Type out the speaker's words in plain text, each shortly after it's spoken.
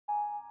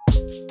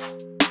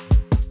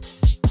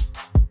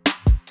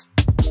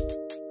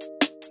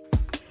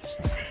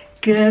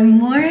Good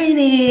morning.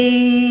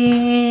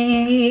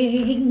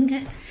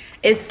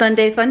 It's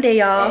Sunday fun day,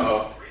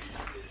 y'all.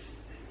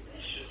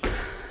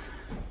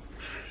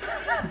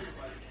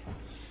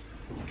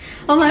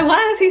 I'm like,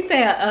 why is he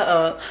saying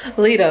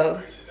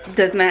Lito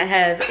does not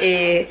have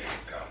a...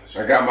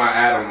 I got my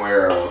Adam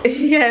wear on.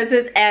 He has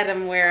his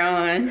Adam wear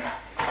on.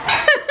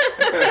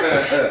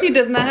 He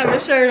does not have a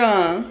shirt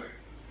on.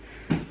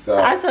 So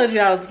I told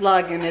you I was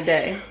vlogging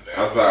today.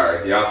 I'm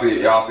sorry. Y'all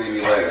see me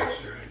later.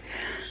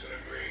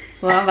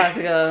 Well, I'm about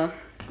to go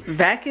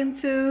back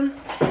into,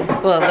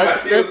 well,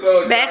 let's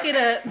back it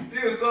up.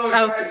 She was so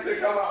excited to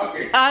come out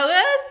here. I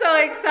was so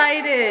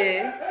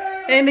excited.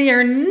 And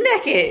you're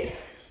naked.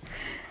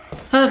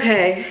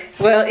 Okay,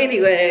 well,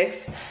 anyways,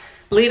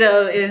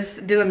 Lito is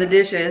doing the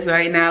dishes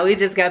right now. We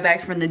just got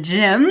back from the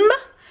gym.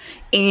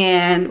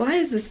 And why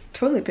is this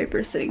toilet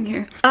paper sitting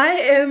here? I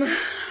am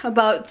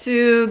about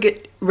to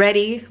get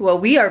ready. Well,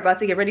 we are about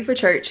to get ready for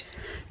church.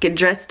 Get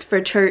dressed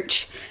for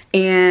church.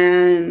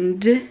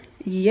 And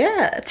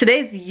yeah,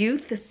 today's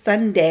Youth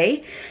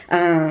Sunday.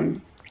 I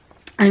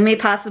may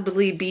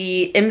possibly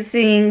be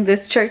emceeing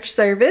this church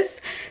service.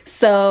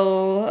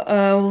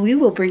 So we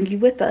will bring you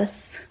with us.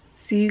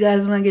 See you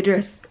guys when I get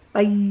dressed.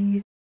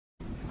 Bye.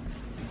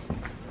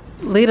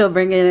 Lito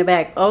bringing it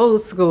back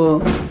old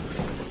school.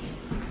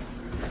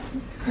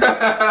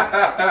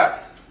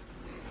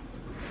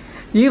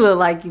 You look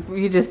like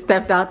you just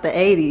stepped out the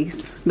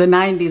 80s. The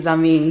 90s, I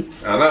mean.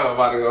 I know, I'm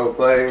about to go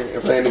play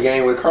the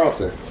game with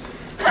Carlton.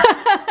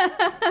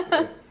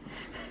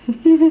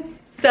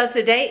 So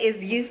today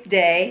is Youth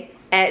Day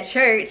at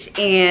church,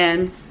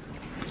 and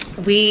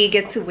we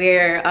get to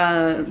wear,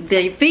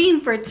 the theme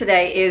for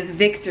today is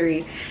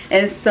victory.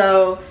 And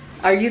so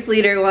our youth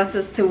leader wants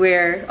us to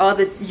wear, all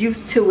the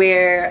youth to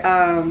wear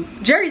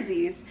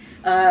jerseys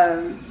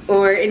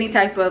or any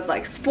type of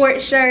like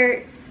sports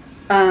shirt.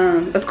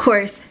 Of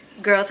course,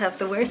 girls have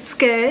to wear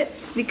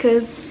skirts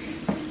because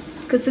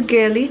we're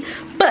girly.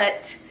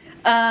 But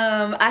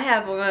I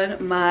have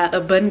on my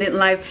Abundant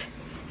Life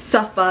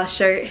softball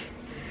shirt.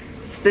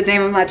 It's the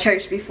name of my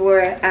church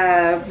before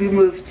I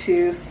moved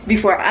to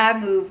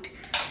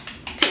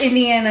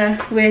Indiana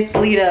with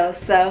Lito.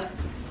 So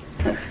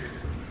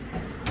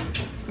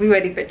we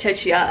ready for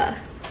church, y'all.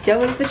 Y'all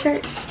ready for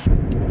church?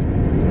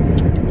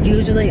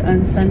 Usually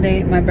on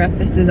Sunday, my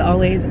breakfast is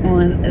always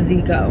on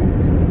the go.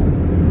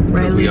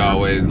 Right, we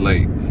always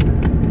late.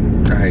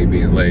 I hate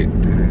being late.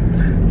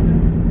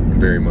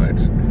 Very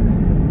much.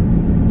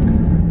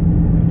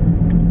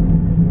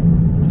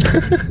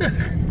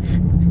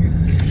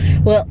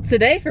 Well,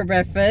 today for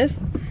breakfast,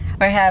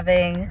 we're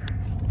having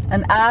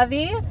an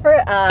Avi for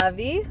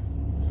Avi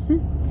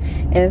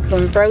and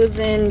some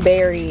frozen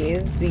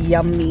berries.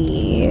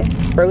 Yummy.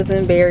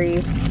 Frozen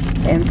berries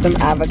and some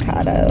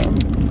avocado.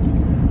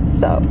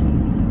 So,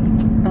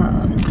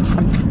 I'm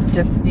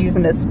just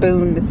using a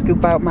spoon to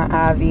scoop out my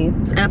Avi.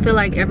 I feel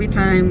like every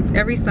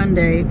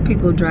Sunday,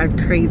 people drive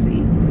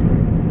crazy.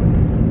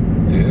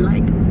 Yeah.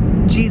 Like,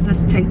 Jesus,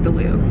 take the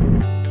wheel.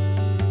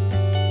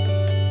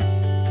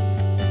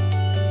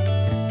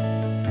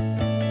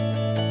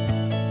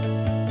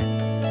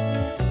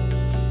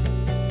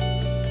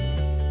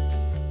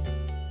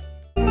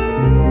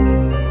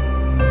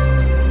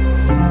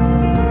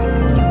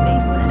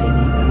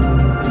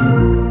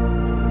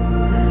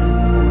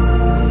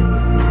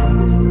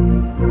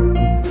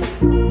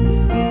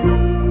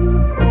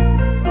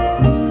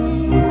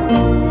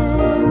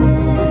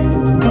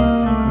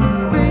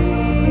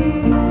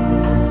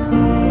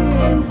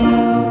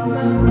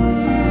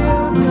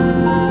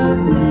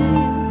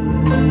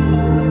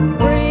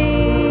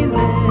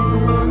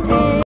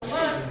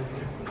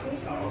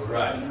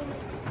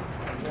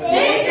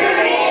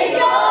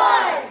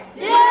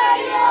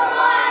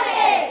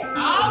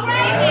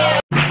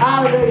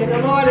 Hallelujah. The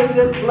Lord is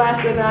just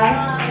blessing us.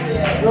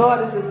 The Lord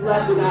is just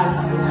blessing us.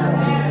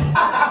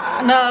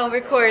 No,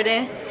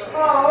 recording.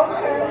 Oh,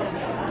 okay.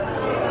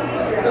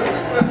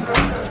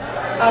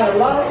 I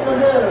lost my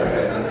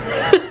husband.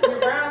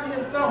 He's around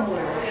here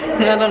somewhere.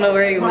 I don't know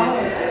where he went.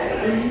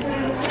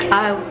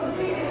 I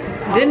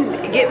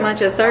didn't get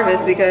much of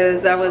service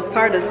because I was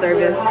part of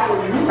service.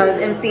 I was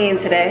emceeing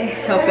today,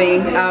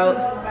 helping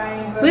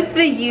out with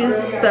the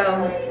youth.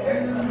 So,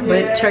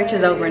 but church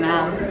is over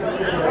now.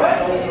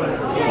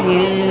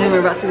 And we're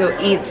about to go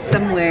eat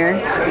somewhere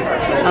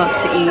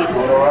out to eat.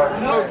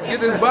 Oh, get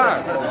this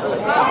box.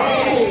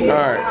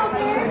 Alright.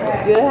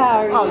 Good, how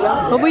are you?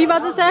 What were you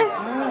about to say?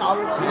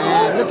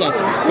 Look at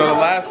you. So the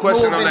last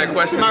question on that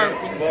question.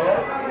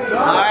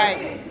 Alright.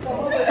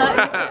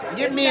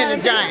 Get me in the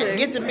giant.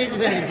 Get the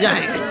midget in the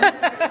giant.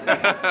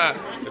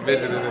 The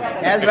midget in the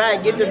giant. That's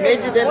right. Get the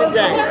midget in the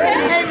giant.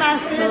 Hey, my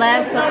sister.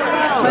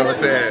 So what's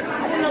that?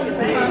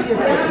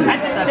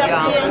 What's up,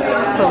 y'all?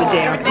 It's Chloe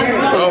Jam.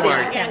 Oh my.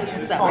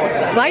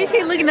 Why you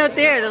keep looking up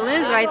there? The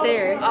lens right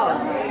there. Oh.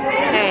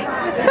 Hey.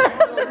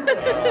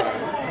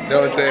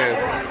 No, it says,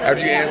 after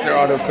you answer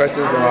all those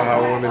questions about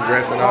how women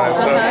dress and all that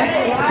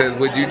stuff, it says,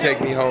 would you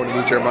take me home to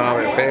meet your mom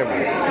and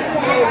family?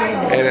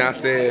 And I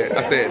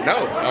said,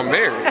 no, I'm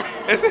married.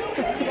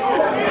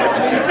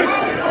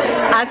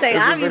 I take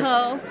Abby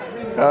home.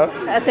 Huh?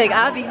 I take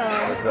Abby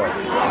home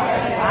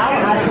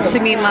to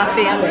meet my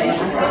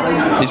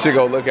family. You should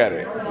go look at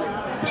it.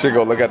 You should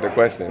go look at the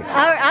questions.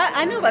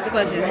 I know about the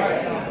questions.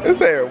 It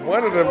said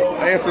one of the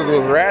answers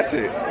was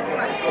ratchet.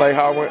 Like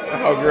how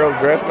girls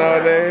dress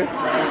nowadays.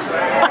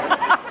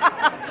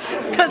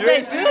 Cause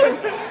they do.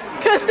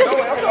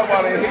 No, I'm talking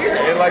about in here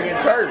and like in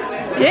church.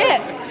 Yeah.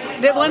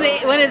 One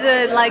of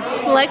the like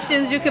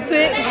selections you could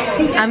put.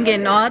 I'm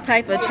getting all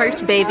type of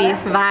church baby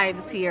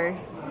vibes here.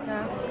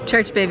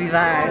 Church baby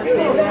vibes.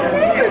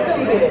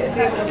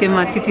 Getting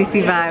my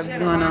TTC vibes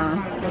going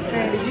on.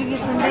 Did you get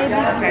some baby?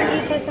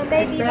 Did you put some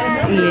baby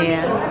vibes?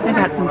 Yeah, I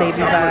got some baby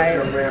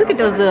vibes. Look at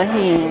those little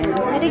hands.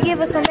 Did he give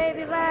us some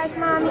baby vibes,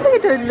 mommy? Look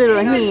at those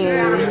little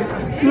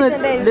hands.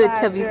 Little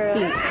chubby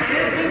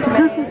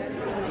feet.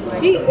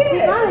 She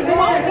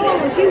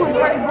when she was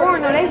first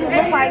born, though, they just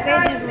looked like they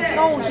just were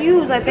so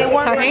huge, like they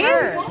weren't Her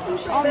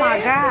hands? Oh my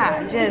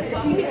God, just.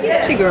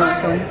 She growing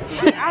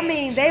from. I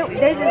mean, they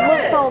just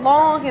look so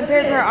long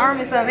compared to her arm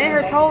and stuff, and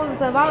her toes and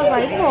stuff. I was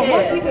like, you know,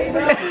 monkey.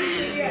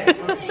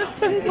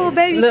 Sweet little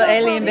baby. Little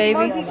alien baby.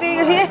 Monkey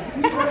finger.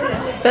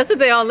 Yeah. That's what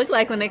they all look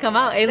like when they come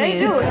out,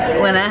 aliens. They do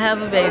it. When I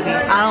have a baby,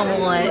 I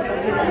don't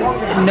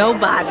want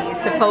nobody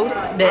to post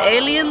the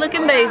alien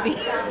looking baby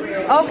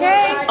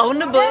Okay. on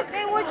the book,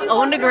 What you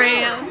on the supposed to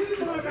gram.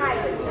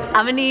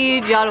 I'm gonna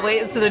need y'all to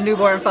wait until the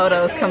newborn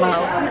photos come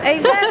out.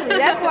 Exactly.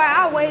 That's why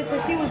I waited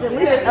till she was at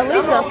least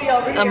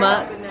A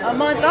month. a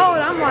month old.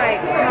 I'm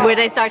like, Where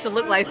they start to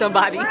look like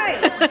somebody.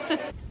 Right.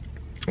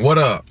 What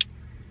up?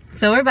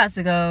 So we're about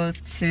to go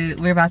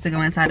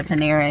inside of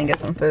Panera and get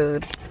some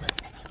food.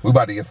 We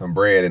about to get some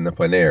bread in the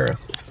Panera.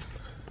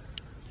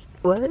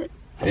 What?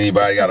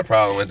 Anybody got a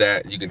problem with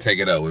that? You can take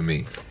it up with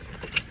me.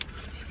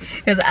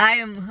 Because I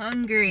am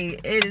hungry.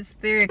 It is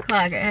 3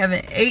 o'clock. I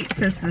haven't ate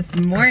since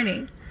this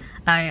morning.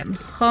 I am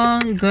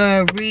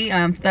hungry.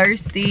 I'm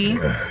thirsty.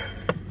 I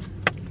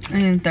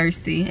am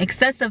thirsty.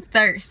 Excessive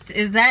thirst.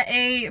 Is that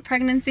a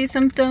pregnancy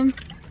symptom?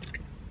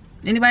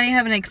 Anybody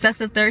have an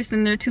excessive thirst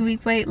in their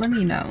 2-week wait? Let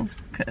me know.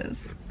 Cause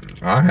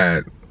I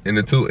had in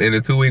the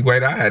 2-week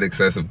wait, I had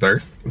excessive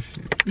thirst.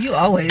 you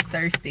always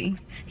thirsty.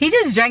 He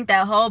just drank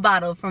that whole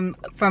bottle from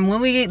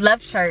when we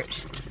left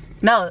church.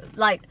 No,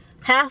 like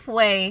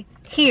halfway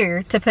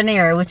here to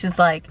Panera, which is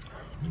like,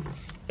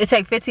 it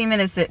takes 15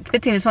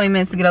 to 20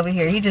 minutes to get over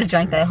here. He just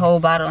drank that whole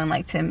bottle in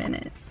like 10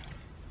 minutes.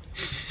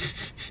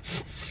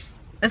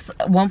 It's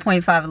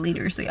 1.5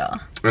 liters, y'all.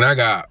 And I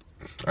got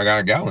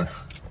a gallon.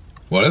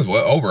 Well, it's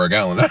over a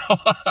gallon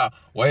now.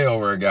 Way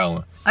over a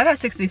gallon. I got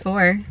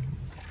 64.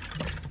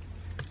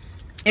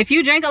 If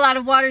you drank a lot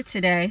of water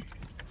today,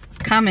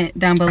 comment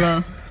down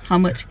below how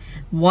much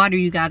water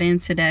you got in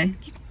today.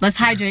 Let's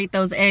hydrate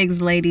those eggs,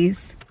 ladies.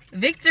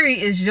 Victory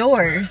is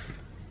yours.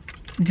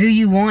 Do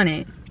you want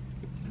it?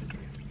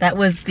 That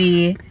was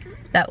the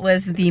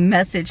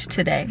message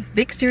today.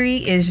 Victory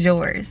is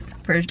yours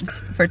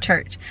for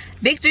church.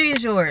 Victory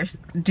is yours.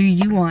 Do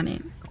you want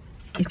it?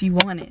 If you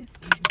want it,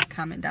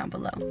 comment down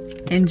below.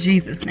 In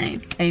Jesus'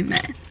 name,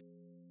 amen.